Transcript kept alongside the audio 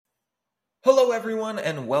Hello, everyone,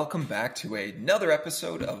 and welcome back to another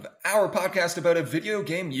episode of our podcast about a video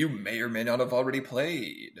game you may or may not have already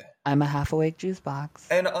played. I'm a half-awake juice box.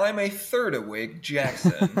 And I'm a third-awake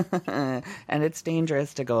Jackson. And it's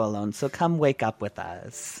dangerous to go alone, so come wake up with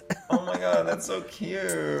us. Oh my god, that's so cute.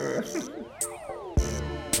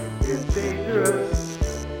 It's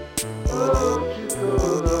dangerous. Oh, to go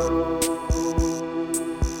alone.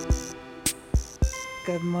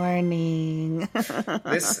 Good morning.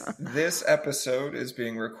 This episode is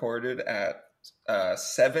being recorded at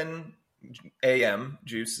 7 a.m.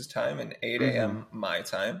 Juice's time and 8 a.m. my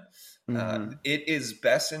time. It is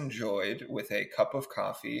best enjoyed with a cup of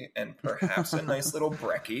coffee and perhaps a nice little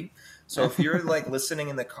brekkie. So if you're like listening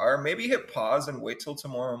in the car, maybe hit pause and wait till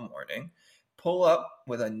tomorrow morning. Pull up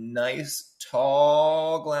with a nice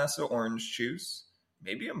tall glass of orange juice,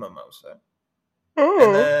 maybe a mimosa,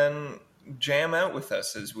 and then jam out with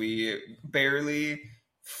us as we barely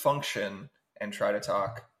function and try to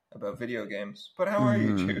talk about video games. But how are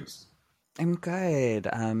you, Juice? I'm good.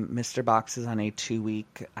 Mr. Box is on a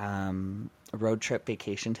 2-week road trip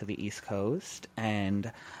vacation to the East Coast,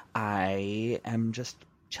 and I am just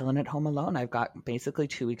chilling at home alone. I've got basically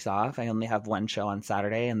 2 weeks off. I only have one show on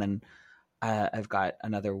Saturday, and then I've got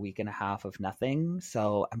another week and a half of nothing.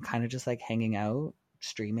 So I'm kind of just like hanging out,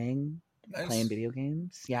 streaming, playing video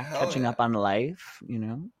games. Yeah, catching up on life, you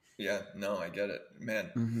know? Yeah, no, I get it.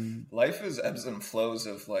 Man, life is ebbs and flows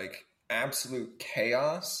of like absolute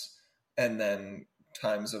chaos and then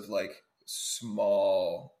times of like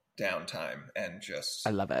small downtime and just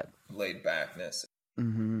I love it. Laid backness.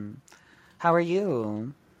 How are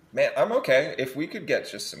you? Man, I'm okay. If we could get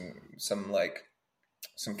just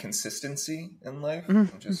some consistency in life,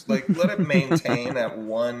 just like let it maintain at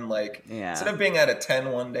one, like instead of being at a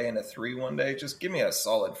 10 one day and a 3 one day, just give me a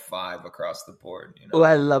solid 5 across the board. You know? Oh,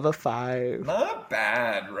 I love a 5. Not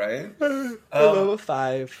bad, right? I love a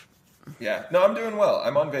 5. Yeah, no, I'm doing well.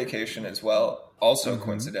 I'm on vacation as well. Also,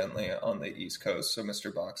 coincidentally, on the East Coast. So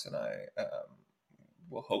Mr. Box and I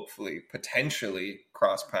will hopefully, potentially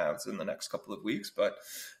cross paths in the next couple of weeks. But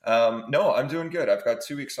no, I'm doing good. I've got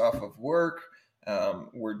 2 weeks off of work.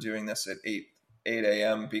 We're doing this at 8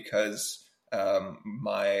 a.m. because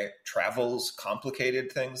my travels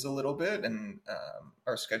complicated things a little bit and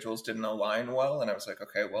our schedules didn't align well. And I was like,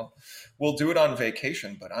 okay, well, we'll do it on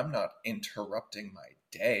vacation, but I'm not interrupting my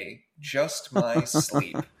day, just my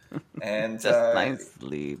sleep. And just my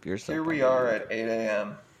sleep. You're so here funny. we are at 8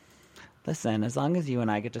 a.m. Listen, as long as you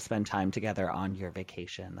and I get to spend time together on your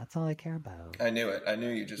vacation, that's all I care about. I knew it. I knew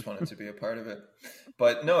you just wanted to be a part of it.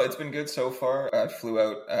 But no, it's been good so far. I flew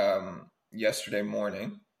out yesterday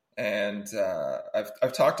morning, and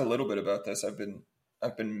I've talked a little bit about this. I've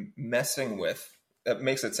been messing with. It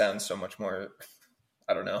makes it sound so much more,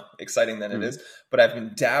 I don't know, exciting than it is. But I've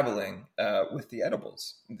been dabbling with the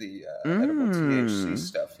edibles, the edible THC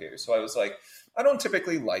stuff here. So I was like, I don't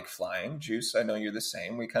typically like flying. Juice, I know you're the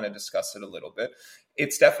same. We kind of discussed it a little bit.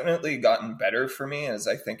 It's definitely gotten better for me, as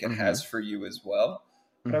I think it has for you as well.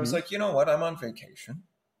 But I was like, you know what? I'm on vacation.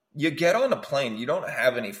 You get on a plane, you don't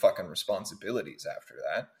have any fucking responsibilities after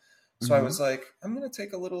that. So I was like, I'm going to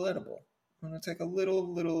take a little edible. I'm going to take a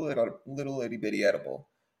little itty bitty edible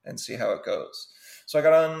and see how it goes. So I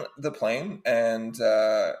got on the plane and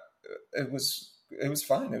it was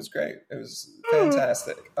fine. It was great. It was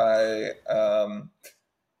fantastic. I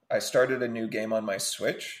started a new game on my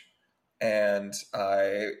Switch and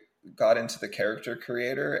I got into the character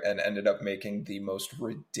creator and ended up making the most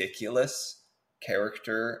ridiculous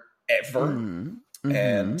character ever.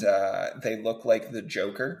 And they look like the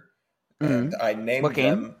Joker. And I named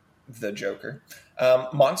them the Joker.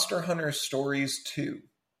 Monster Hunter Stories 2,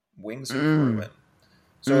 Wings of Ruin.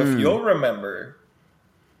 So if you'll remember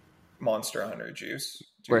Monster Hunter, Juice.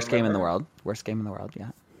 Worst game in the world,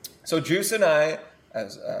 yeah. So Juice and I,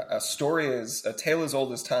 as a tale as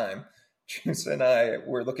old as time, Juice and I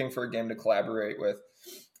were looking for a game to collaborate with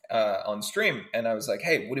on stream. And I was like,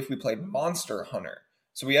 hey, what if we played Monster Hunter?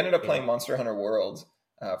 So we ended up playing Monster Hunter World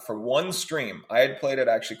for one stream. I had played it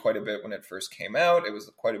actually quite a bit when it first came out. It was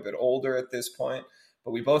quite a bit older at this point.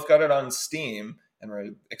 But we both got it on Steam and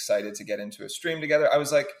we're excited to get into a stream together. I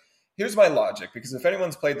was like, here's my logic, because if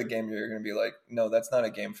anyone's played the game, you're going to be like, no, that's not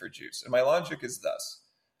a game for Juice. And my logic is thus.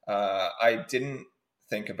 I didn't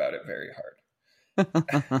think about it very hard.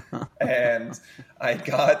 And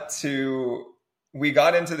we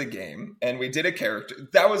got into the game and we did a character.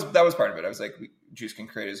 That was part of it. I was like, Juice can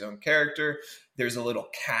create his own character. There's a little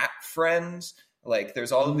cat friend. Like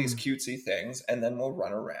there's all of these cutesy things. And then we'll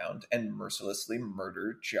run around and mercilessly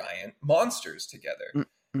murder giant monsters together.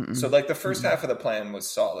 So like the first half of the plan was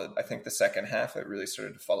solid. I think the second half, it really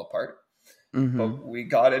started to fall apart. but we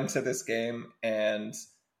got into this game and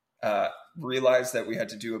realized that we had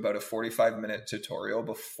to do about a 45-minute tutorial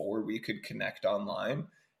before we could connect online.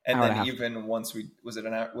 And then even once was it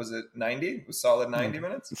 90? It was solid 90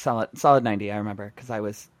 minutes? Solid 90, I remember, because I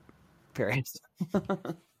was furious.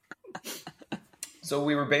 So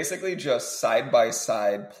we were basically just side by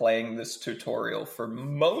side playing this tutorial for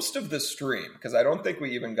most of the stream, because I don't think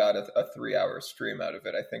we even got a 3-hour stream out of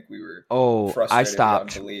it. I think we were frustrated I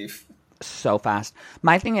stopped beyond belief. So fast.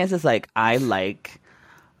 My thing is like I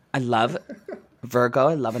love Virgo.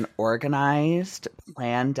 I love an organized,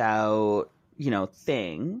 planned out,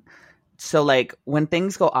 thing. So like when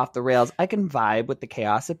things go off the rails, I can vibe with the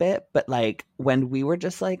chaos a bit, but like when we were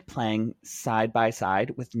just like playing side by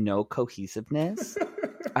side with no cohesiveness,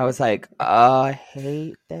 I was like, oh, I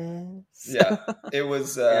hate this. Yeah, it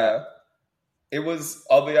was. It was.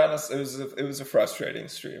 I'll be honest. It was a frustrating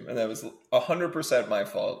stream, and that was 100% my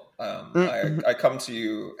fault. I come to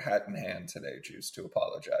you hat in hand today, Juice, to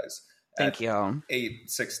apologize. Thank you.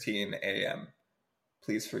 8:16 a.m.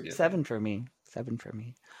 Please forgive. 7 for me. 7 for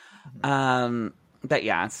me. But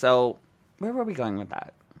yeah, so where were we going with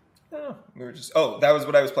that? We were just that was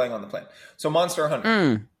what I was playing on the plane. So Monster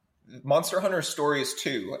Hunter. Monster Hunter Stories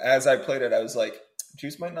 2, as I played it, I was like,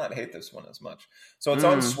 Juice might not hate this one as much. So it's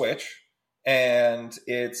on Switch, and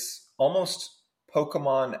it's almost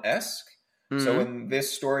Pokemon-esque. So in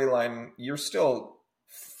this storyline, you're still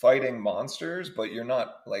fighting monsters, but you're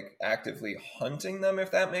not like actively hunting them,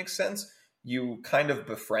 if that makes sense. You kind of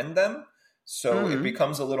befriend them. So it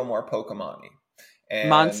becomes a little more Pokemon-y. And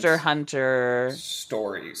Monster Hunter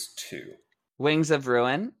Stories 2. Wings of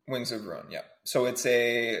Ruin, yeah. So it's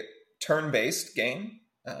a turn-based game,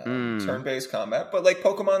 turn-based combat, but like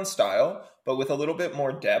Pokemon style, but with a little bit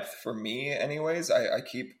more depth for me anyways. I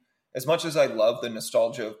keep, as much as I love the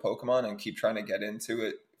nostalgia of Pokemon and keep trying to get into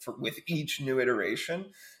it with each new iteration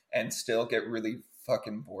and still get really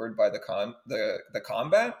fucking bored by the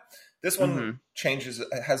combat. This one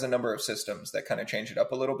has a number of systems that kind of change it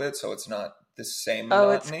up a little bit, so it's not the same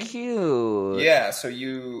monotony. Oh, it's cute. Yeah, so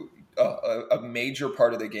a major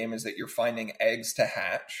part of the game is that you're finding eggs to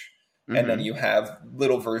hatch, and then you have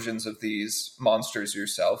little versions of these monsters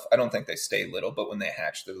yourself. I don't think they stay little, but when they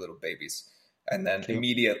hatch, they're little babies. And then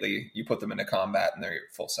immediately you put them into combat and they're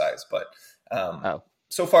full size. But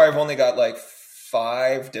so far I've only got like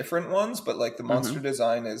 5 different ones, but like the monster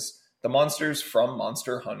design is the monsters from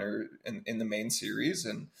Monster Hunter in the main series.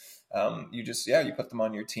 And you put them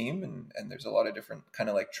on your team, and there's a lot of different kind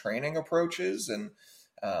of like training approaches. And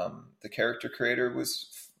the character creator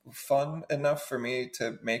was fun enough for me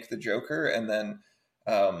to make the Joker. And then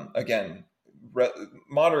again,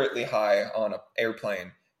 moderately high on an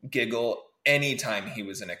airplane, giggle anytime he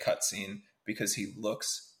was in a cutscene because he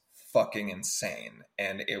looks fucking insane.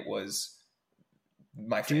 And it was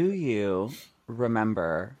my favorite. Do you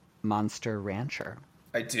remember Monster Rancher?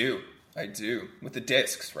 I do. With the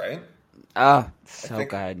discs, right? Oh, so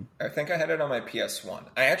good. I think I had it on my PS1.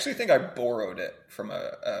 I actually think I borrowed it from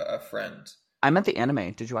a friend. I meant the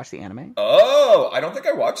anime. Did you watch the anime? Oh, I don't think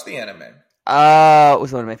I watched the anime. Oh, it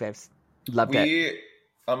was one of my faves. Loved it.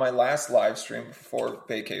 On my last live stream before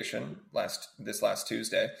vacation, this last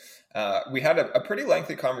Tuesday, we had a pretty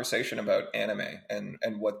lengthy conversation about anime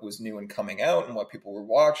and what was new and coming out and what people were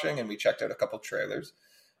watching, and we checked out a couple trailers.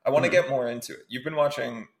 I want to get more into it. You've been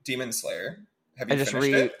watching Demon Slayer. Have you finished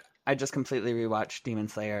it? I just completely rewatched Demon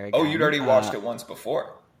Slayer again. Oh, you'd already watched it once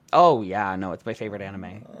before. Oh yeah, no, it's my favorite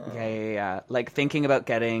anime. Yeah. Like thinking about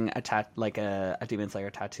getting a Demon Slayer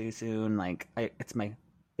tattoo soon. Like it's my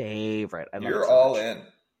favorite. You're all in.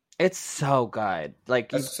 It's so good.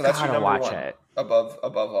 Like you so that's gotta your watch one, it above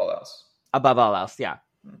all else. Above all else, yeah.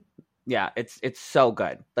 Yeah, it's so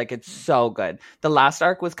good. Like it's so good. The last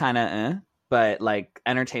arc was kind of but like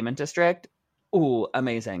Entertainment District, ooh,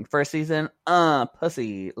 amazing. First season,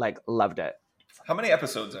 pussy. Like loved it. How many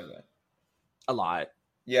episodes are there? A lot.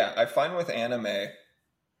 Yeah, I find with anime,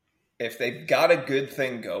 if they've got a good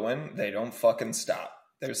thing going, they don't fucking stop.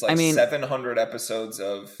 There's 700 episodes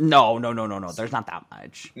of... No. There's not that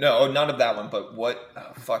much. No, none of that one. But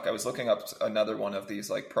I was looking up another one of these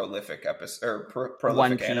like prolific episodes or prolific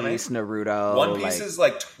One Piece, animes. Naruto. One Piece is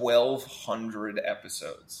like 1,200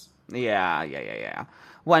 episodes. Yeah.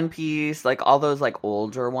 One Piece, like all those like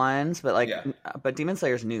older ones, but but Demon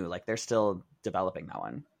Slayer's new. Like they're still developing that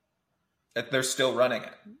one. They're still running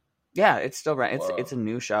it. Yeah, it's still right. It's a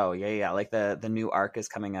new show. Yeah. Like the new arc is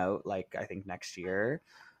coming out like I think next year.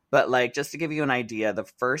 But like just to give you an idea, the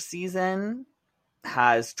first season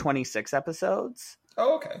has 26 episodes.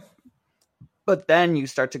 Oh, okay. But then you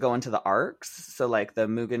start to go into the arcs, so like the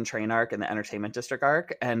Mugen Train arc and the Entertainment District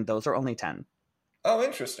arc, and those are only 10. Oh,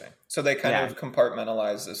 interesting. So they kind Yeah. of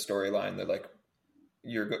compartmentalize the storyline. They're like,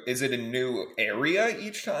 is it a new area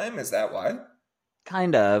each time? Is that why?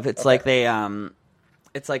 Kind of. It's Okay. like they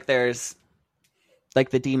it's like there's like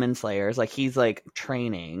the demon slayers, like he's like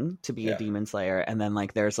training to be Yeah. a demon slayer, and then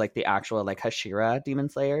like there's like the actual like Hashira demon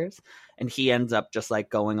slayers, and he ends up just like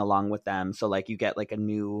going along with them. So like you get like a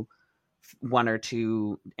new one or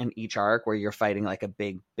two in each arc where you're fighting like a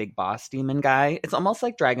big boss demon guy. It's almost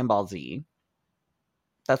like Dragon Ball Z.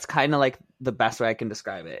 That's kind of like the best way I can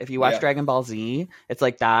describe it. If you watch Yeah. Dragon Ball Z, it's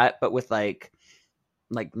like that, but with like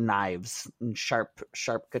knives and sharp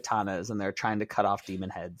katanas, and they're trying to cut off demon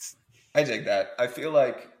heads. I dig that. I feel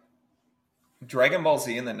like Dragon Ball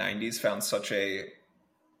Z in the 90s found such a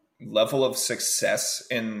level of success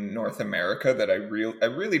in North America that I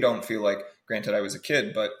really don't feel like, granted I was a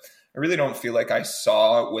kid, but I really don't feel like I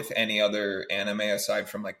saw with any other anime aside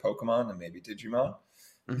from like Pokemon and maybe Digimon,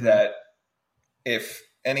 Mhm. that if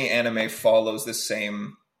any anime follows the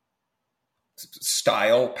same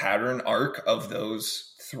style, pattern, arc of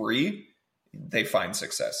those three, they find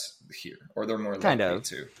success here, or they're more Kind likely of.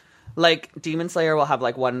 to. Like Demon Slayer will have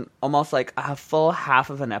like one almost like a full half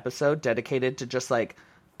of an episode dedicated to just like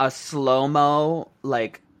a slow-mo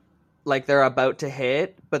like they're about to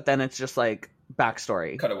hit, but then it's just like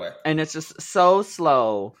backstory. Cut away. And it's just so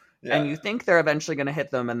slow. Yeah. And you think they're eventually going to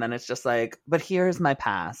hit them, and then it's just like, but here's my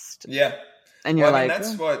past. Yeah. And you're Well, I mean, like,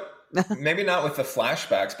 that's what, maybe not with the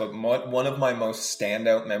flashbacks, but one of my most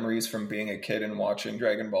standout memories from being a kid and watching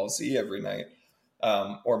Dragon Ball Z every night,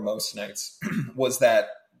 or most nights, was that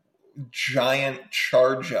giant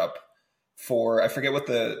charge up for, I forget what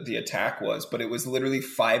the attack was, but it was literally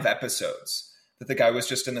 5 episodes that the guy was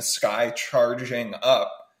just in the sky charging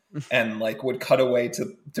up and like would cut away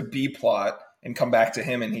to B plot and come back to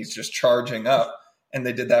him and he's just charging up. And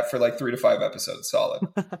they did that for like 3 to 5 episodes solid.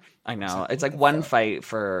 I know. It's like one fight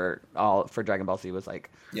for Dragon Ball Z was like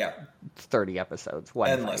Yeah. 30 episodes. One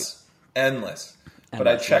Endless. fight. Endless. But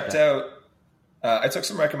I checked out, I took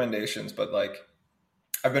some recommendations, but like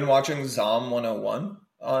I've been watching Zom 101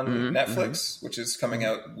 on Netflix, which is coming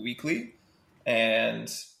out weekly.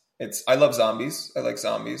 And I love zombies. I like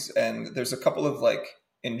zombies. And there's a couple of like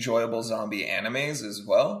enjoyable zombie animes as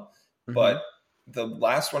well. Mhm. But the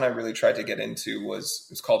last one I really tried to get into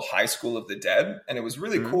was called High School of the Dead. And it was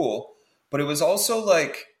really cool. But it was also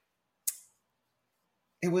like,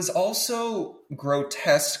 it was also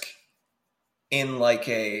grotesque in like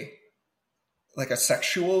a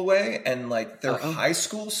sexual way, and like they're high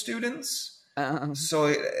school students. So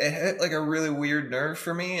it hit like a really weird nerve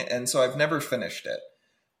for me. And so I've never finished it,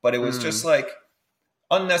 but it was just like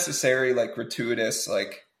unnecessary, like gratuitous,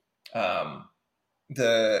 like,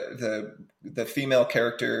 the female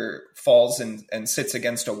character falls and sits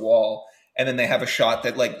against a wall, and then they have a shot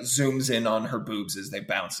that like zooms in on her boobs as they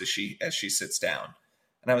bounce as she sits down.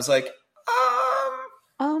 And I was like,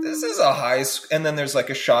 this is a high school. And then there's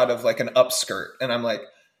like a shot of like an upskirt, and I'm like,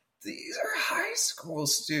 these are high school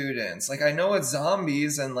students. Like, I know it's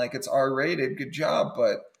zombies and like it's R-rated, good job,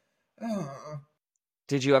 but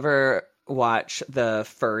Did you ever watch the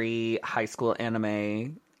furry high school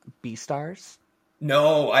anime Beastars?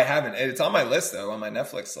 no, I haven't. It's on my list though, on my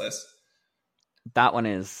Netflix list. That one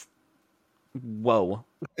is whoa.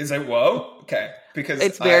 Is it whoa? Okay, because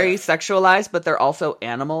It's very sexualized, but they're also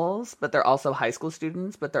animals, but they're also high school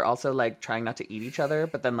students, but they're also like trying not to eat each other,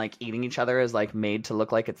 but then like eating each other is like made to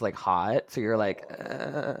look like it's like hot. So you're like,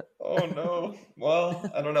 Oh no.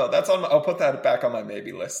 Well, I don't know. I'll put that back on my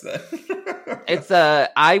maybe list then. it's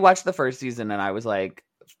I watched the first season and I was like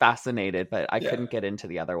fascinated, but I Yeah. couldn't get into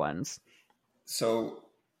the other ones. So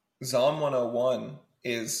Zom 101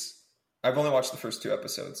 I've only watched the first 2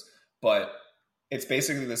 episodes, but it's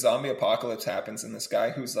basically the zombie apocalypse happens, and this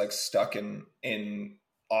guy who's like stuck in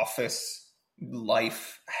office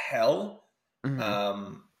life hell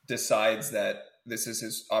decides that this is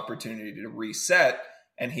his opportunity to reset,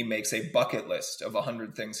 and he makes a bucket list of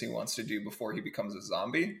 100 things he wants to do before he becomes a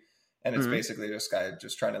zombie. And it's basically this guy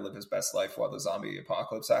just trying to live his best life while the zombie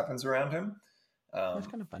apocalypse happens around him. That's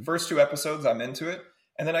kind of fun. First 2 episodes, I'm into it.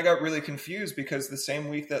 And then I got really confused because the same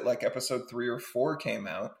week that like episode 3 or 4 came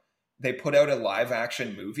out, they put out a live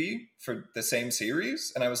action movie for the same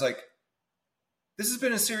series. And I was like, this has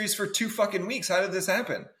been a series for 2 fucking weeks. How did this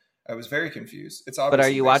happen? I was very confused. It's obviously. But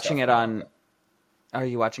are you watching it on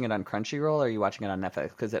Crunchyroll, or are you watching it on Netflix?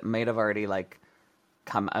 Because it might have already like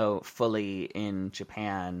come out fully in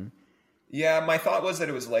Japan. Yeah, my thought was that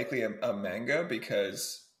it was likely a manga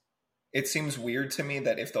because it seems weird to me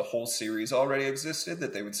that if the whole series already existed,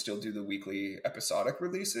 that they would still do the weekly episodic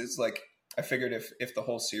releases. Like, I figured if the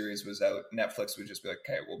whole series was out, Netflix would just be like,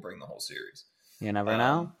 okay, we'll bring the whole series. You never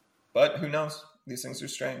know. But who knows? These things are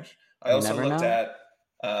strange. I You also never looked know.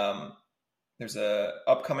 at, there's a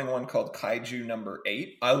upcoming one called Kaiju number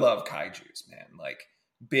 8. I love kaijus, man. Like,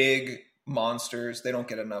 big monsters. They don't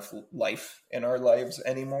get enough life in our lives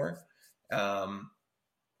anymore.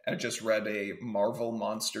 I just read a Marvel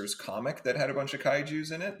Monsters comic that had a bunch of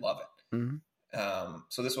kaijus in it. Love it. Mm-hmm.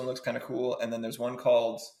 So this one looks kind of cool. And then there's one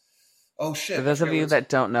called, oh shit. For those of you that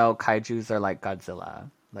don't know, kaijus are like Godzilla,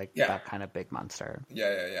 like that kind of big monster.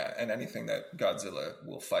 Yeah. And anything that Godzilla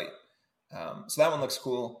will fight. So that one looks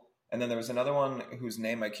cool. And then there was another one whose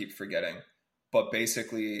name I keep forgetting. But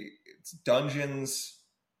basically, it's dungeons.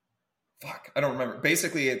 Fuck, I don't remember.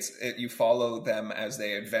 Basically, you follow them as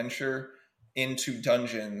they adventure into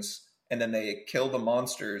dungeons, and then they kill the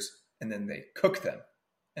monsters, and then they cook them,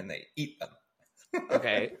 and they eat them.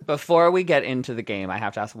 Okay, before we get into the game, I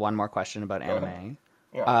have to ask one more question about anime.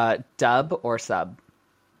 Yeah. Dub or sub?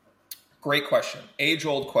 Great question.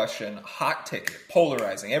 Age-old question. Hot ticket.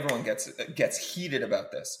 Polarizing. Everyone gets heated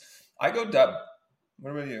about this. I go dub.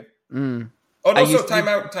 What about you? Oh, no, so time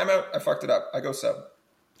out. I fucked it up. I go sub.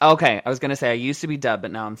 Okay, I was going to say I used to be dub,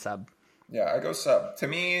 but now I'm sub. Yeah, I go sub. To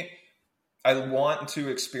me, I want to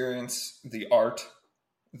experience the art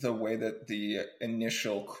the way that the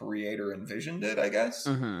initial creator envisioned it, I guess,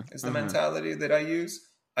 is the mentality that I use.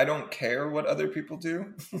 I don't care what other people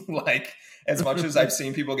do. Like, as much as I've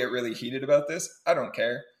seen people get really heated about this, I don't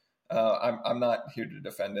care. I'm not here to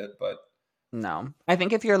defend it, but... No. I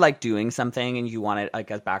think if you're, like, doing something and you want it,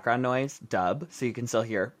 like, as background noise, dub, so you can still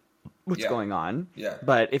hear what's going on. Yeah.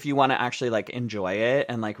 But if you want to actually, like, enjoy it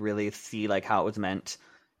and, like, really see, like, how it was meant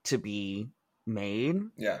to be made,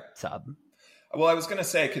 sub. Well, I was going to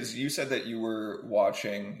say, because you said that you were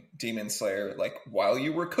watching Demon Slayer, like, while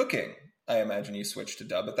you were cooking. I imagine you switched to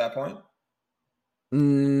dub at that point?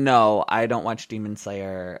 No, I don't watch Demon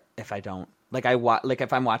Slayer if I don't. Like,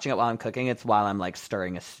 if I'm watching it while I'm cooking, it's while I'm, like,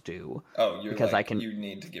 stirring a stew. Oh, because you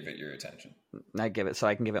need to give it your attention. I give it so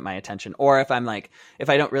I can give it my attention. Or if I'm, like, if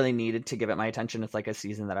I don't really need it to give it my attention, it's, like, a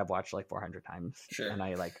season that I've watched, like, 400 times. Sure. And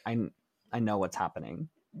I know what's happening.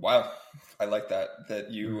 Wow. I like that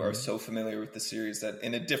you are so familiar with the series that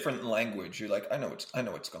in a different language, you're like, I know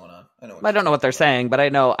what's going on. I don't know what they're saying, but I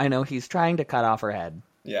know he's trying to cut off her head.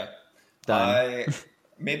 Yeah. Done. I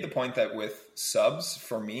made the point that with subs,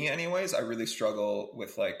 for me anyways, I really struggle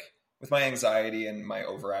with my anxiety and my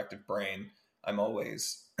overactive brain. I'm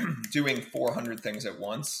always doing 400 things at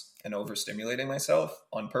once and overstimulating myself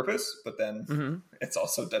on purpose, but then it's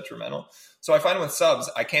also detrimental. So I find with subs,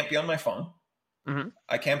 I can't be on my phone.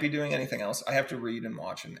 I can't be doing anything else. I have to read and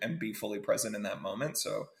watch and be fully present in that moment.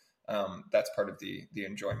 So that's part of the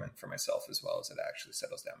enjoyment for myself, as well as it actually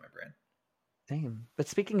settles down my brain. Same. But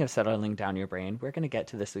speaking of settling down your brain, we're going to get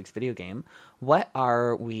to this week's video game. What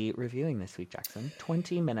are we reviewing this week, Jackson?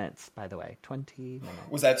 20 minutes, by the way. 20 minutes.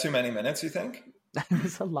 Was that too many minutes, you think? That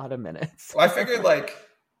was a lot of minutes. Well, I figured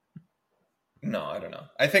no, I don't know.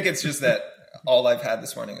 I think it's just that all I've had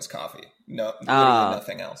this morning is coffee. No, literally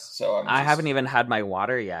nothing else. So I haven't even had my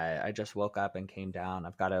water yet. I just woke up and came down.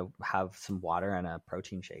 I've got to have some water and a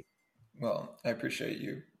protein shake. Well, I appreciate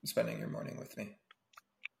you spending your morning with me.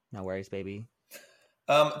 No worries, baby.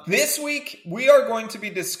 This week, we are going to be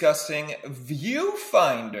discussing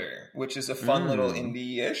Viewfinder, which is a fun little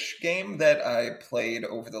indie-ish game that I played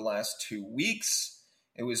over the last 2 weeks.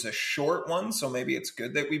 It was a short one, so maybe it's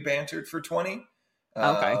good that we bantered for 20.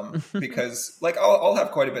 Okay. Because I'll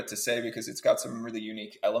have quite a bit to say because it's got some really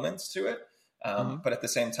unique elements to it. But at the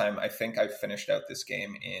same time, I think I finished out this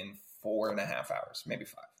game in 4.5 hours, maybe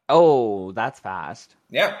 5. Oh, that's fast.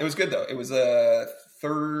 Yeah, it was good though. It was a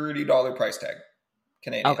 $30 price tag.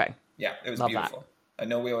 Canadian. Okay. Yeah, it was Love beautiful. That. I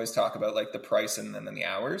know we always talk about the price and then the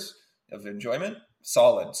hours of enjoyment.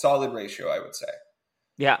 Solid ratio, I would say.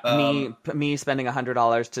 Yeah, me spending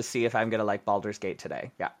 $100 to see if I'm going to like Baldur's Gate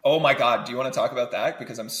today. Yeah. Oh my God. Do you want to talk about that?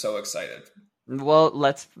 Because I'm so excited. Well,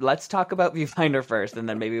 let's talk about Viewfinder first, and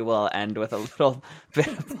then maybe we'll end with a little bit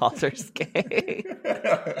of Baldur's Gate.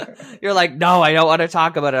 You're like, no, I don't want to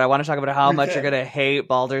talk about it. I want to talk about how much you're gonna hate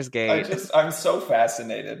Baldur's Gate. I'm so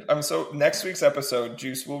fascinated. Next week's episode,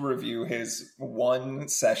 Juice will review his one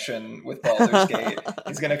session with Baldur's Gate.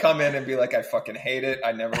 He's gonna come in and be like, I fucking hate it.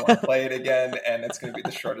 I never want to play it again, and it's gonna be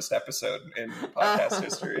the shortest episode in podcast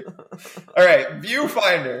history. All right,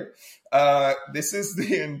 Viewfinder. This is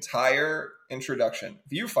the entire introduction.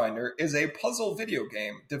 Viewfinder is a puzzle video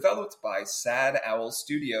game developed by Sad Owl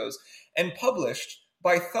Studios and published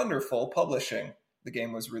by Thunderful Publishing. The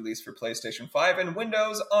game was released for PlayStation 5 and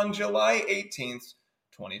Windows on July 18th,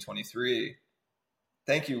 2023.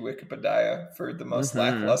 Thank you, Wikipedia, for the most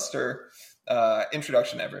lackluster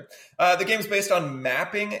introduction ever. The game's based on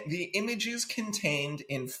mapping the images contained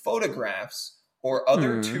in photographs or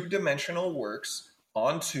other two-dimensional works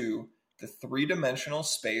onto the three-dimensional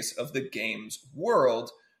space of the game's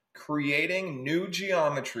world, creating new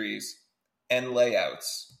geometries and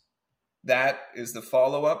layouts. That is the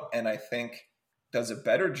follow-up, and I think does a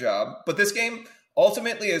better job. But this game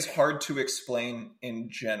ultimately is hard to explain in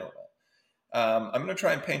general. I'm going to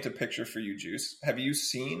try and paint a picture for you, Juice. Have you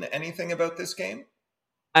seen anything about this game?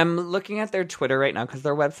 I'm looking at their Twitter right now because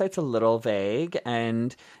their website's a little vague,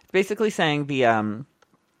 and it's basically saying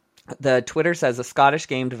the Twitter says a Scottish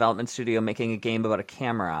game development studio making a game about a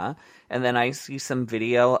camera, and then I see some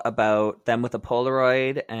video about them with a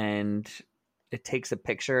Polaroid, and it takes a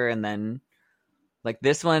picture, and then like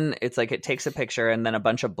this one, it's like it takes a picture, and then a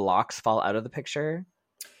bunch of blocks fall out of the picture,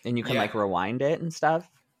 and you can like rewind it and stuff.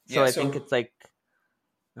 So I think it's like,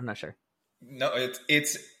 I'm not sure. No,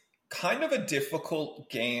 it's kind of a difficult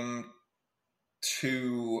game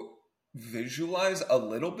to visualize a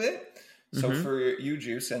little bit. So for you,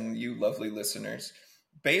 Juice, and you lovely listeners,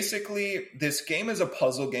 basically this game is a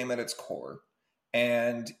puzzle game at its core.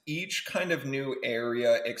 And each kind of new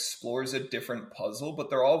area explores a different puzzle, but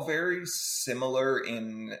they're all very similar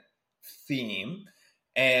in theme.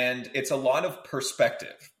 And it's a lot of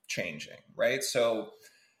perspective changing, right? So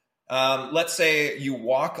let's say you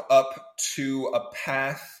walk up to a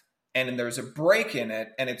path and there's a break in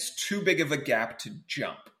it and it's too big of a gap to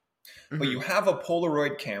jump. But you have a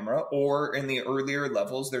Polaroid camera, or in the earlier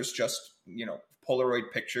levels, there's just,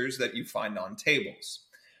 Polaroid pictures that you find on tables.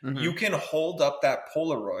 You can hold up that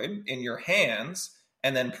Polaroid in your hands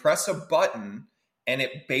and then press a button, and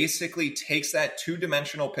it basically takes that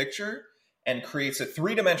two-dimensional picture and creates a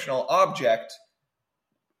three-dimensional object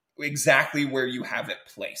exactly where you have it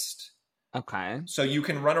placed. Okay. So you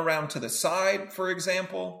can run around to the side, for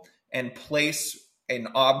example, and place an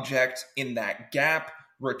object in that gap,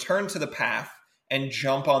 return to the path, and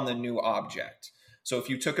jump on the new object. So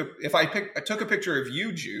if I took a picture of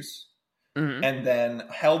you, Juice, and then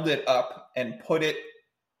held it up and put it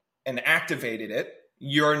and activated it,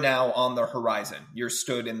 you're now on the horizon. You're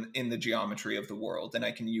stood in the geometry of the world, and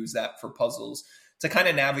I can use that for puzzles to kind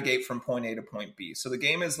of navigate from point A to point B. So the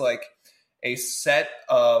game is like a set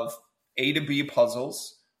of A to B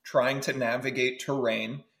puzzles trying to navigate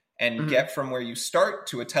terrain and get from where you start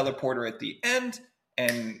to a teleporter at the end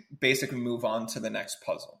and basically move on to the next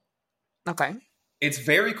puzzle. Okay. It's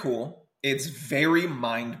very cool. It's very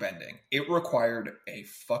mind-bending. It required a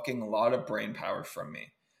fucking lot of brain power from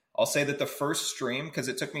me. I'll say that the first stream, because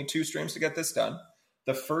it took me 2 streams to get this done,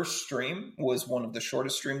 the first stream was one of the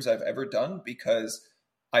shortest streams I've ever done because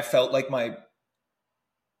I felt like my...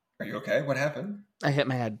 Are you okay? What happened? I hit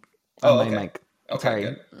my head on my mic.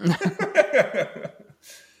 Okay,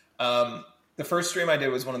 sorry. The first stream I did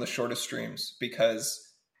was one of the shortest streams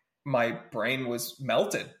because my brain was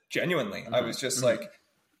melted, genuinely. I was just like,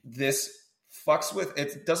 this fucks with...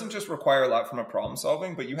 It doesn't just require a lot from a problem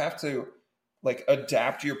solving, but you have to like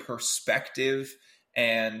adapt your perspective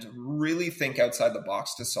and really think outside the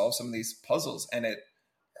box to solve some of these puzzles. And it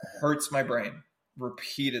hurts my brain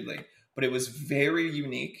repeatedly, but it was very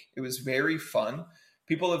unique. It was very fun.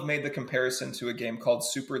 People have made the comparison to a game called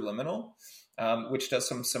Superliminal, which does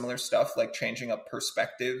some similar stuff, like changing up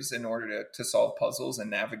perspectives in order to solve puzzles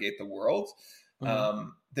and navigate the world.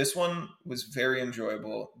 This one was very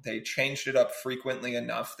enjoyable. They changed it up frequently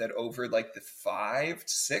enough that over like the 5,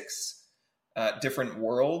 6 different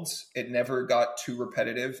worlds, it never got too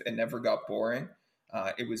repetitive. It never got boring.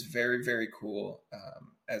 It was very, very cool.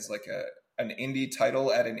 As like an indie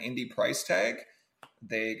title at an indie price tag,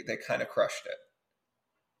 they kind of crushed it.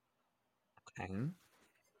 Okay.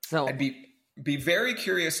 So I'd be very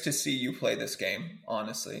curious to see you play this game,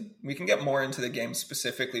 honestly. We can get more into the game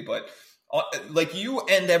specifically, but like you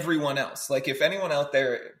and everyone else, like if anyone out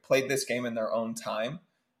there played this game in their own time,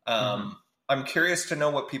 I'm curious to know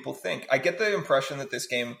what people think. I get the impression that this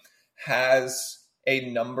game has a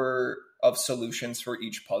number of solutions for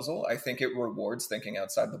each puzzle. I think it rewards thinking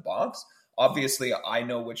outside the box. Obviously, I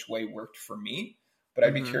know which way worked for me, but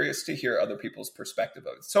I'd be curious to hear other people's perspective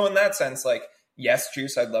of it. So in that sense, like, yes,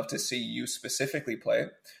 Juice, I'd love to see you specifically play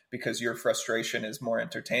it because your frustration is more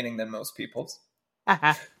entertaining than most people's.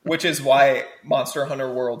 Which is why Monster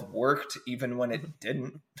Hunter World worked even when it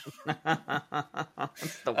didn't.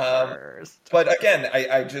 It's the worst. But again,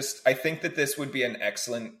 I think that this would be an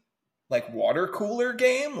excellent like water cooler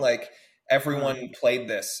game. Like everyone played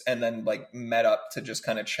this and then like met up to just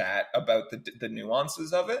kind of chat about the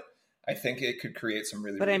nuances of it, I think it could create some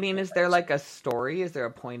really. But really I mean, cool is there things. like a story? Is there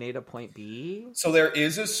a point A to point B? So there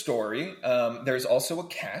is a story. There's also a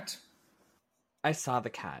cat. I saw the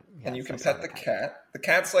cat. Yes, And you can I saw pet the cat. The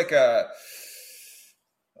cat's like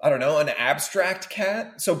I don't know, an abstract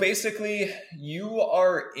cat. So basically, you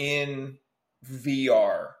are in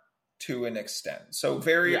VR to an extent. So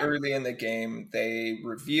very early in the game, they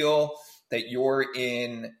reveal that you're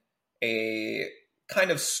in a kind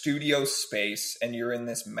of studio space and you're in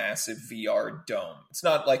this massive VR dome. It's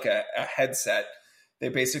not like a headset. They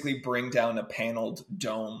basically bring down a paneled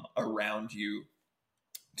dome around you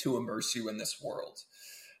to immerse you in this world.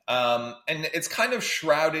 And it's kind of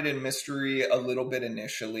shrouded in mystery a little bit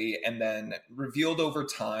initially, and then revealed over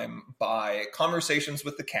time by conversations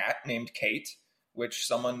with the cat named Kate, which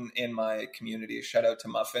someone in my community, shout out to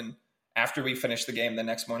Muffin, after we finished the game the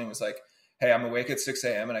next morning was like, hey, I'm awake at 6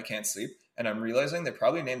 a.m. and I can't sleep. And I'm realizing they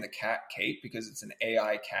probably named the cat Kate because it's an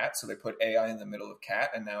AI cat. So they put AI in the middle of cat,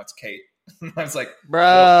 and now it's Kate. I was like, bro,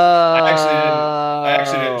 well, I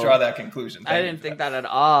actually didn't draw that conclusion. I didn't think that at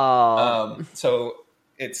all. So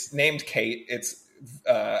it's named Kate. It's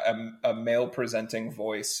a male presenting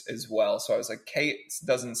voice as well. So I was like, Kate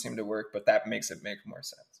doesn't seem to work, but that makes it make more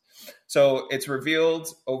sense. So it's revealed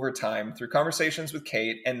over time through conversations with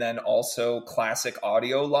Kate, and then also classic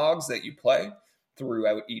audio logs that you play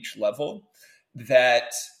throughout each level,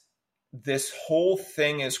 that this whole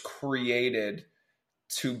thing is created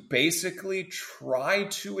to basically try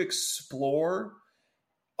to explore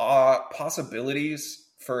possibilities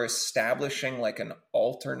for establishing like an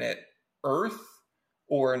alternate Earth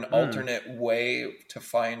or an alternate way to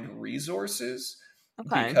find resources,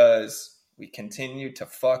 because we continue to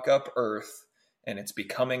fuck up Earth and it's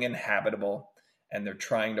becoming inhabitable, and they're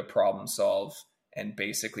trying to problem solve and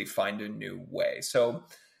basically find a new way. So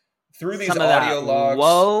through these audio logs,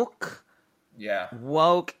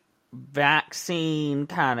 woke vaccine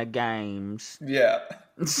kind of games. Yeah.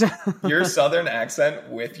 Your southern accent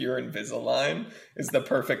with your Invisalign is the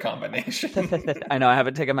perfect combination. I know, I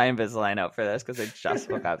haven't taken my Invisalign out for this because I just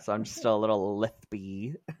woke up, so I'm just still a little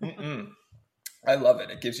lispy. I love it.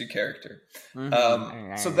 It gives you character.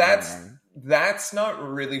 So that's not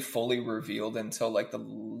really fully revealed until like the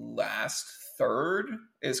last third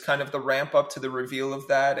is kind of the ramp up to the reveal of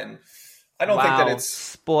that. And I don't think that it's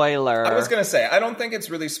spoiler. I was going to say, I don't think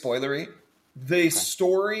it's really spoilery. The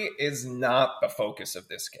story is not the focus of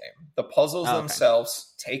this game. The puzzles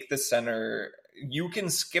themselves take the center. You can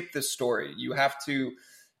skip the story. You have to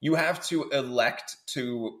elect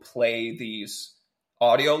to play these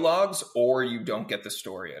audio logs, or you don't get the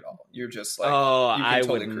story at all. You're just like, I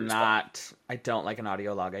would not. I don't like an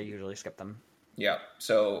audio log. I usually skip them. Yeah.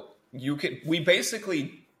 So we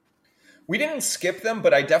didn't skip them,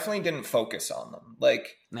 but I definitely didn't focus on them.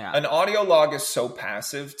 Like an audio log is so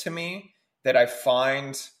passive to me that I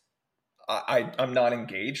find I'm not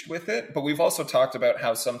engaged with it. But we've also talked about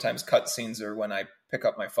how sometimes cutscenes are when I pick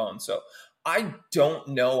up my phone. So I don't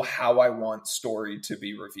know how I want story to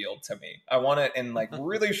be revealed to me. I want it in like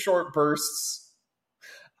really short bursts,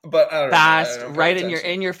 but I don't fast, right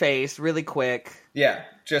in your face, really quick. Yeah,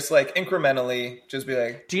 just like incrementally, just be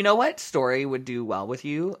like. Do you know what story would do well with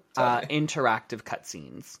you? Interactive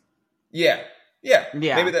cutscenes. Yeah.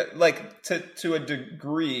 Maybe that, like to a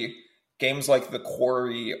degree, games like The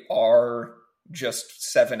Quarry are just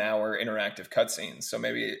 7-hour interactive cutscenes. So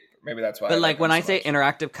maybe that's why. But like when I say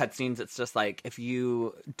interactive cutscenes, it's just like if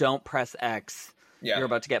you don't press X, you're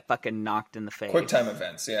about to get fucking knocked in the face. QuickTime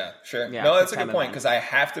events, yeah, sure. Yeah, no, that's a good point, because I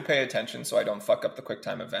have to pay attention so I don't fuck up the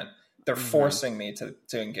QuickTime event. They're forcing me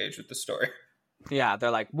to engage with the story. Yeah,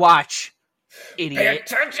 they're like, watch, idiot. Pay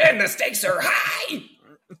attention, the stakes are high.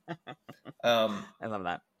 I love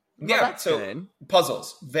that. Yeah, so good.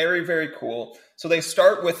 Puzzles, very, very cool. So they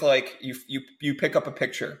start with like, you pick up a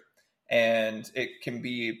picture, and it can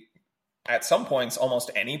be, at some points,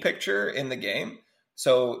 almost any picture in the game.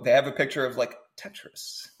 So they have a picture of like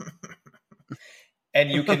Tetris. And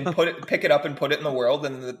you can pick it up and put it in the world,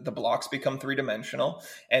 and the blocks become 3-dimensional.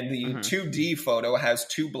 And the 2D photo has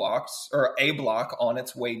 2 blocks, or a block on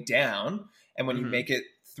its way down. And when you make it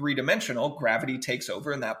 3-dimensional, gravity takes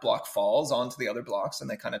over, and that block falls onto the other blocks, and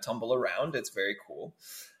they kind of tumble around. It's very cool.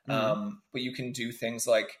 But you can do things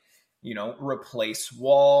like, replace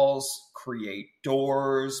walls, create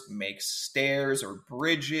doors, make stairs or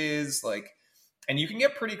bridges, and you can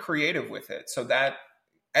get pretty creative with it. So that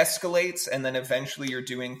escalates, and then eventually you're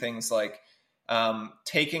doing things like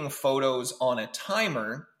taking photos on a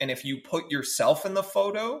timer, and if you put yourself in the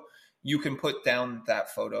photo, you can put down that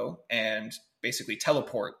photo and basically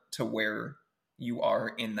teleport to where you are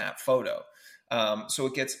in that photo. So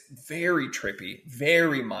it gets very trippy,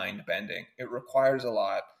 very mind bending. It requires a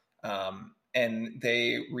lot. And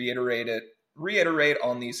they reiterate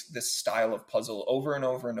on this style of puzzle over and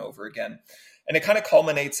over and over again. And it kind of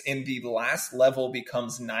culminates in the last level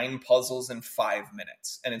becomes 9 puzzles in 5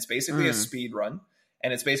 minutes. And it's basically a speed run.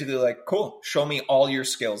 And it's basically like, cool, show me all your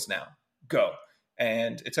skills now. Go.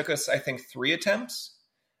 And it took us, I think, 3 attempts.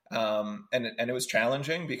 And it was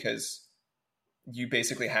challenging because you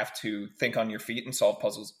basically have to think on your feet and solve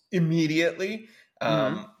puzzles immediately.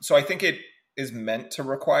 So I think it is meant to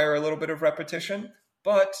require a little bit of repetition.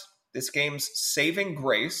 But this game's saving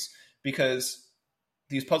grace, because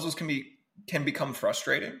these puzzles can become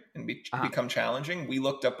frustrating and become challenging. We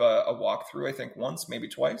looked up a walkthrough, I think once, maybe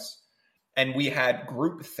twice, and we had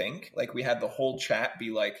group think, like we had the whole chat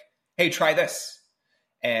be like, hey, try this.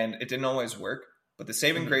 And it didn't always work. But the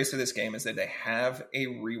saving grace of this game is that they have a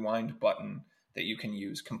rewind button that you can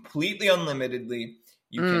use completely unlimitedly.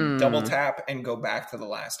 You can double tap and go back to the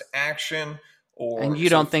last action. And you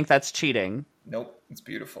don't think that's cheating? Nope. It's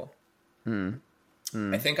beautiful.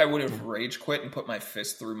 I think I would have rage quit and put my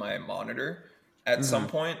fist through my monitor at some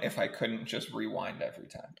point if I couldn't just rewind every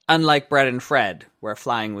time. Unlike Bread and Fred, where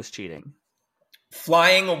flying was cheating.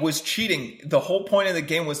 Flying was cheating. The whole point of the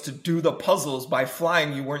game was to do the puzzles. By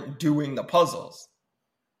flying, you weren't doing the puzzles.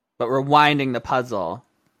 But rewinding the puzzle.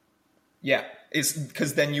 Yeah, it's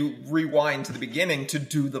because then you rewind to the beginning to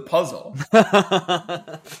do the puzzle.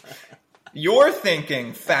 You're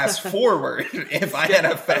thinking fast forward. If I had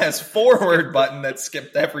a fast forward button that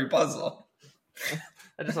skipped every puzzle.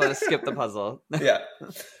 I just want to skip the puzzle. Yeah.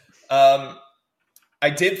 I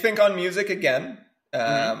did think on music again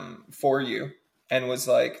for you, and was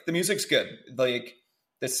like, the music's good. Like,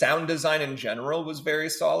 the sound design in general was very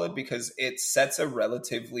solid because it sets a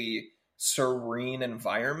relatively serene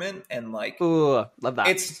environment, and like, ooh, love that.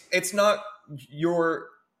 It's not, you're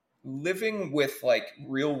living with like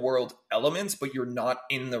real world elements, but you're not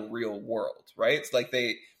in the real world, right? It's like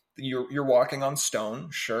you're walking on stone,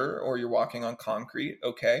 sure, or you're walking on concrete,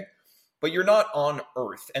 okay, but you're not on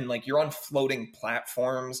Earth, and like you're on floating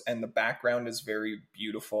platforms, and the background is very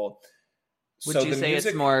beautiful. Would you say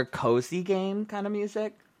it's more cozy game kind of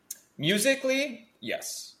music? Musically,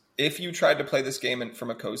 yes. If you tried to play this game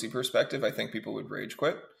from a cozy perspective, I think people would rage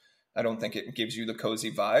quit. I don't think it gives you the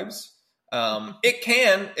cozy vibes.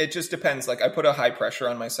 It just depends. Like, I put a high pressure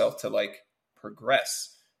on myself to like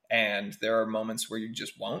progress. And there are moments where you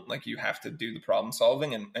just won't. Like, you have to do the problem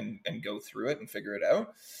solving and go through it and figure it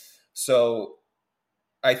out. So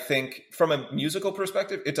I think from a musical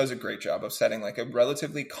perspective, it does a great job of setting like a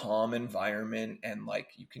relatively calm environment, and like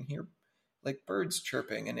you can hear like birds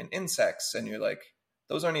chirping and insects, and you're like,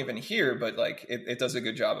 those aren't even here, but like it does a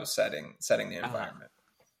good job of setting the environment.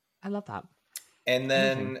 I love that. And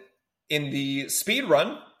then in the speed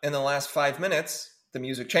run, in the last 5 minutes, the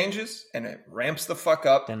music changes and it ramps the fuck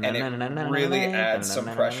up, and it really adds some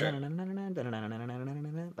pressure.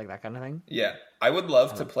 Like that kind of thing? Yeah. I would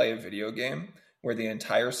love to play a video game where the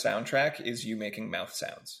entire soundtrack is you making mouth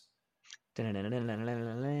sounds. There's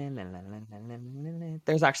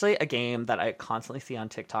actually a game that I constantly see on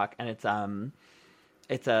TikTok, and it's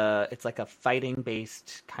like a fighting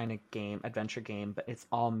based kind of game, adventure game, but it's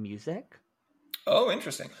all music. Oh,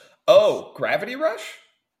 interesting. Oh, Gravity Rush?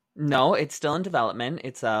 No, it's still in development.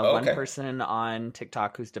 It's one person on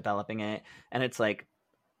TikTok who's developing it, and it's like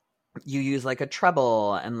you use like a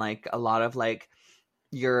treble, and like a lot of like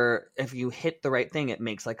if you hit the right thing, it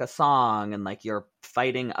makes like a song, and like you're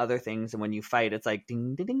fighting other things, and when you fight, it's like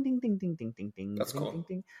ding ding ding ding ding ding ding ding ding. That's ding, cool. Ding,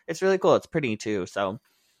 ding. It's really cool. It's pretty too. So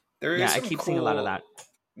I keep seeing a lot of that.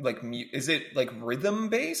 Like, is it like rhythm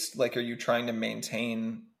based? Like, are you trying to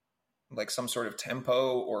maintain like some sort of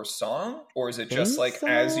tempo or song, or is it just like so?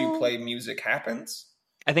 As you play, music happens?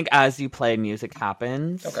 I think as you play, music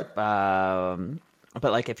happens. Okay.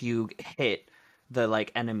 But like if you hit the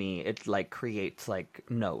like enemy, it like creates like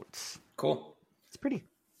notes. Cool. It's pretty.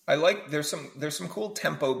 I like there's some cool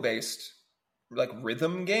tempo based like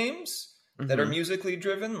rhythm games that are musically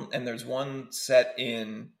driven, and there's one set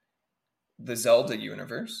in the Zelda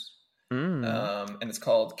universe, and it's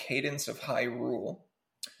called Cadence of Hyrule,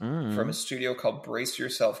 from a studio called Brace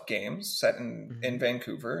Yourself Games, set in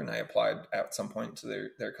Vancouver, and I applied at some point to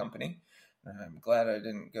their company. I'm glad I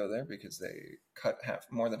didn't go there because they cut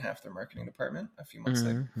more than half their marketing department a few months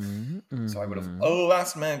later. So I would have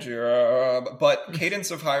lost my job. But Cadence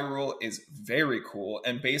of Hyrule is very cool.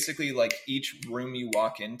 And basically, like, each room you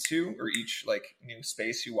walk into, or each like new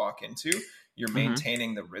space you walk into, you're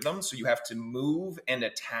maintaining the rhythm. So you have to move and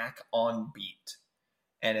attack on beat.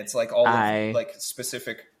 and it's like all I of like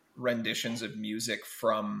specific renditions of music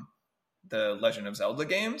from the Legend of Zelda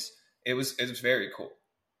games. It was very cool.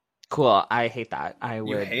 Cool. I hate that.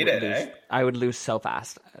 You hate it, lose. eh? I would lose so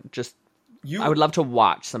fast. You I would love to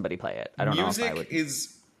watch somebody play it. I don't know if I music would.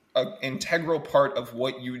 is an integral part of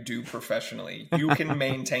what you do professionally. You can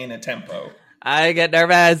maintain a tempo. I get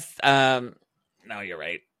nervous. No, you're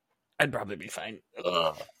right. I'd probably be fine.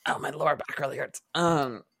 Ugh. Oh, my lower back really hurts.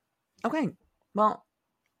 Okay. Well,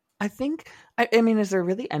 I think. I mean, is there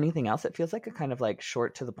really anything else? It feels like a kind of like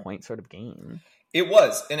short to the point sort of game. It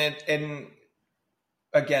was, and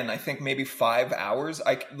again, I think maybe 5 hours.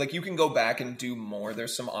 You can go back and do more.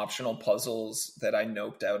 There's some optional puzzles that I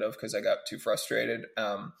noped out of because I got too frustrated.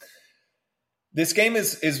 This game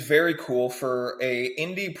is very cool for a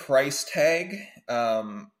indie price tag.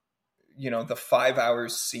 The 5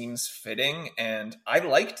 hours seems fitting, and I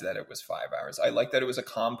liked that it was 5 hours. I liked that it was a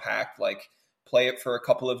compact, like, play it for a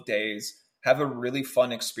couple of days, have a really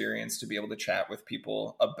fun experience to be able to chat with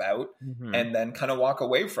people about, and then kind of walk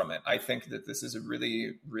away from it. I think that this is a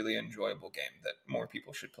really, really enjoyable game that more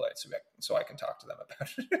people should play, so I can talk to them about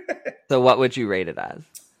it. So what would you rate it as?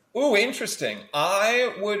 Ooh, interesting.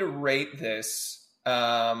 I would rate this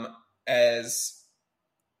as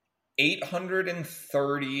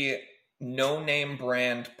 830 no-name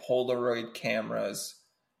brand Polaroid cameras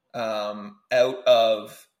out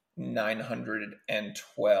of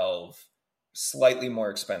 912 slightly more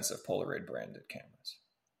expensive Polaroid branded cameras.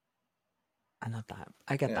 I love that.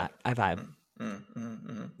 I get that. I vibe.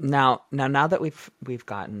 Now that we've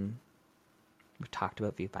talked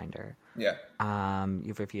about Viewfinder. Yeah.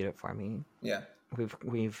 You've reviewed it for me. Yeah.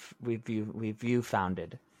 We've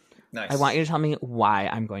Viewfounded. Nice. I want you to tell me why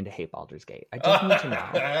I'm going to hate Baldur's Gate. I just need to know.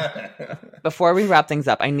 Before we wrap things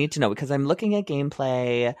up, I need to know, because I'm looking at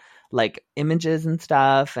gameplay, like images and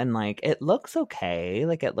stuff, and like it looks okay.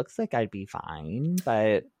 Like it looks like I'd be fine,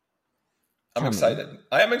 but I'm excited.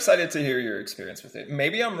 I am excited to hear your experience with it.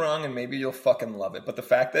 Maybe I'm wrong and maybe you'll fucking love it. But the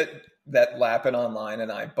fact that Lappin Online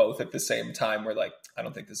and I both at the same time were like, I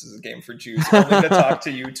don't think this is a game for Jews. Only to talk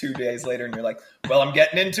to you 2 days later and you're like, well, I'm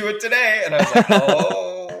getting into it today. And I was like,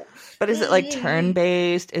 oh. But is it like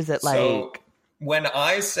turn-based? Is it like... When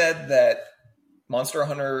I said that Monster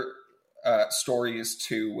Hunter Stories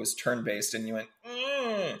 2 was turn-based and you went,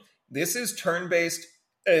 this is turn-based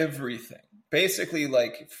everything. Basically,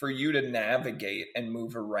 like, for you to navigate and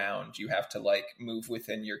move around, you have to, like, move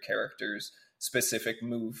within your character's specific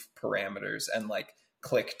move parameters and, like,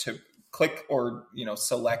 click or,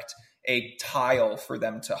 select a tile for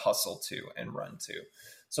them to hustle to and run to.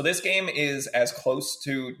 So this game is as close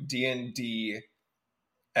to D&D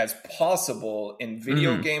as possible in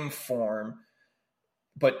video game form.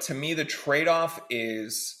 But to me, the trade-off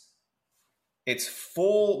is it's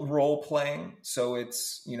full role playing. So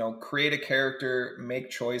it's, create a character, make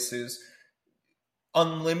choices.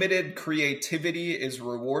 Unlimited creativity is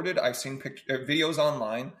rewarded. I've seen videos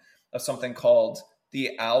online of something called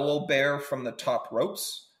the Owl Bear from the Top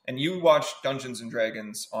Ropes. And you watched Dungeons and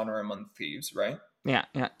Dragons Honor Among Thieves, right? Yeah.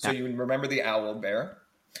 So you remember the Owl Bear.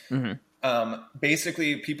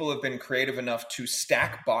 Basically, people have been creative enough to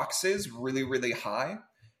stack boxes really, really high,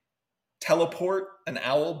 teleport an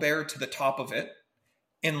owl bear to the top of it,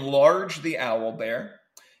 enlarge the owl bear,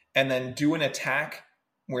 and then do an attack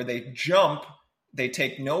where they jump. They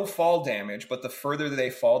take no fall damage, but the further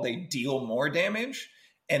they fall, they deal more damage,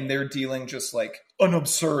 and they're dealing just like an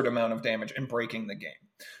absurd amount of damage and breaking the game.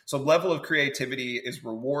 So level of creativity is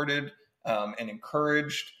rewarded and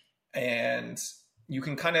encouraged, and you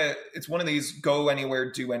can it's one of these go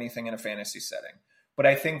anywhere, do anything in a fantasy setting. But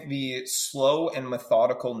I think the slow and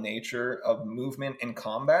methodical nature of movement and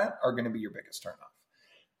combat are going to be your biggest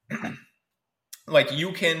turnoff. Like,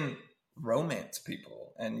 you can romance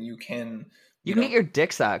people and you can... You can get your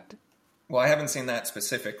dick sucked. Well, I haven't seen that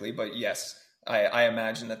specifically, but yes, I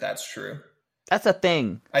imagine that's true. That's a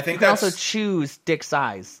thing. I think you can also choose dick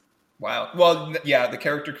size. Wow. Well, yeah, the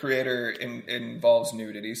character creator involves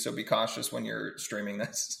nudity, so be cautious when you're streaming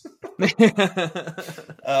this.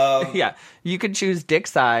 Yeah, you can choose dick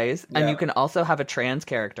size, and you can also have a trans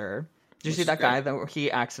character. Did you see that guy that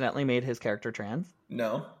he accidentally made his character trans?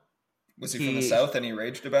 No. Was he from the South and he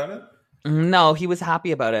raged about it? No, he was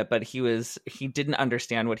happy about it, but he didn't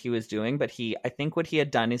understand what he was doing. But I think what he had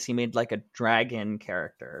done is he made like a dragon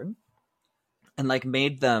character, and like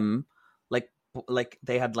made them like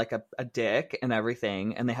they had like a dick and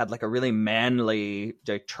everything, and they had like a really manly,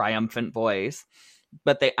 like, triumphant voice,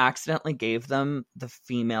 but they accidentally gave them the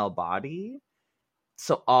female body,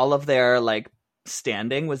 so all of their like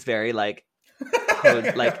standing was very like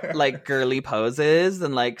like girly poses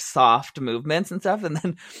and like soft movements and stuff. And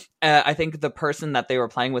then I think the person that they were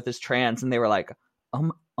playing with is trans, and they were like,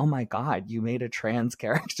 oh my God, you made a trans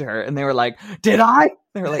character. And they were like, did I?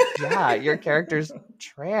 They were like, yeah, your character's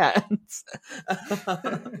trans.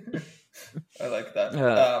 I like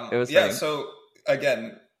that. It was yeah. funny. So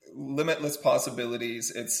again, limitless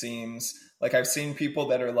possibilities. It seems like I've seen people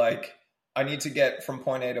that are like, I need to get from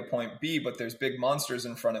point A to point B, but there's big monsters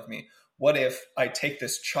in front of me. What if I take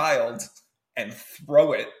this child and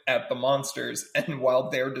throw it at the monsters, and while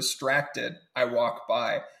they're distracted, I walk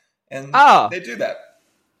by? And they do that.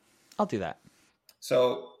 I'll do that.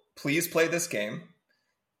 So please play this game.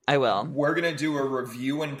 I will. We're going to do a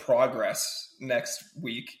review in progress next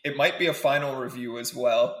week. It might be a final review as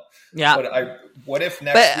well. Yeah. But what if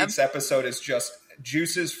next week's episode is just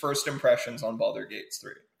Juice's first impressions on Baldur's Gate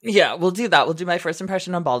 3? Yeah, we'll do that. We'll do my first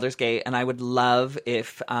impression on Baldur's Gate, and I would love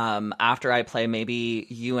if after I play, maybe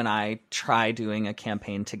you and I try doing a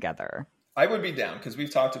campaign together. I would be down, because we've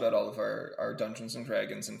talked about all of our Dungeons and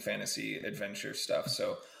Dragons and fantasy adventure stuff.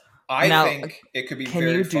 So I think it could be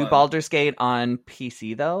very fun. Can you do Baldur's Gate on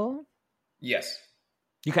PC, though? Yes.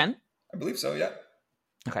 You can? I believe so, yeah.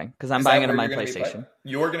 Okay, because I'm buying it on my PlayStation.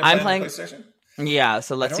 You're going to play on PlayStation? Yeah,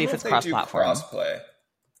 so let's see if it's cross-platform. Cross-play.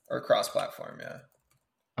 Or cross-platform, yeah.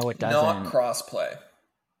 Oh, it doesn't. Not cross-play.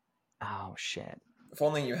 Oh, shit. If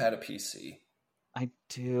only you had a PC. I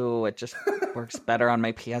do. It just works better on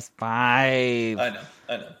my PS5. I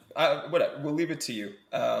know. Whatever. We'll leave it to you.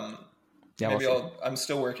 Maybe I'm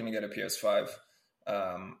still working to get a PS5.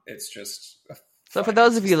 It's just... So for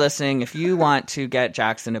those of you listening, if you want to get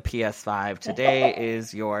Jackson a PS5, today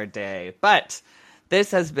is your day. But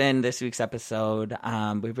this has been this week's episode.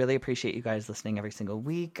 We really appreciate you guys listening every single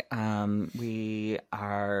week. We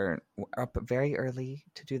are up very early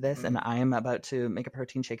to do this, and I am about to make a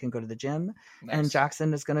protein shake and go to the gym. Nice. And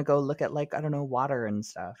Jackson is going to go look at, like, I don't know, water and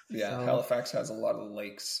stuff. Yeah, so, Halifax has a lot of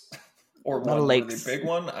lakes. Or one really big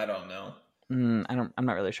one. I don't know. I'm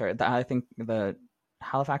not really sure. I think the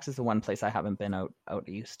Halifax is the one place I haven't been out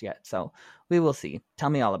east yet. So we will see. Tell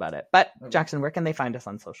me all about it. But Jackson, where can they find us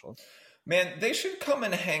on socials? Man, they should come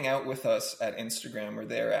and hang out with us at Instagram, where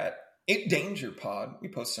they're at Danger Pod. We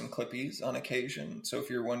post some clippies on occasion. So if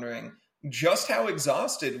you're wondering just how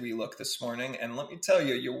exhausted we look this morning, and let me tell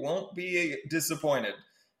you, you won't be disappointed.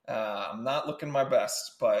 I'm not looking my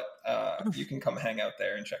best, but you can come hang out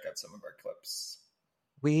there and check out some of our clips.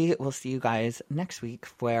 We will see you guys next week,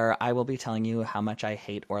 where I will be telling you how much I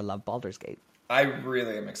hate or love Baldur's Gate. I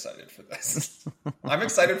really am excited for this. I'm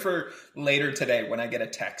excited for later today when I get a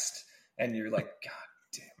text and you're like, God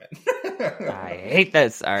damn it. I hate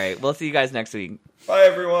this. All right. We'll see you guys next week. Bye,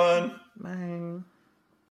 everyone. Bye.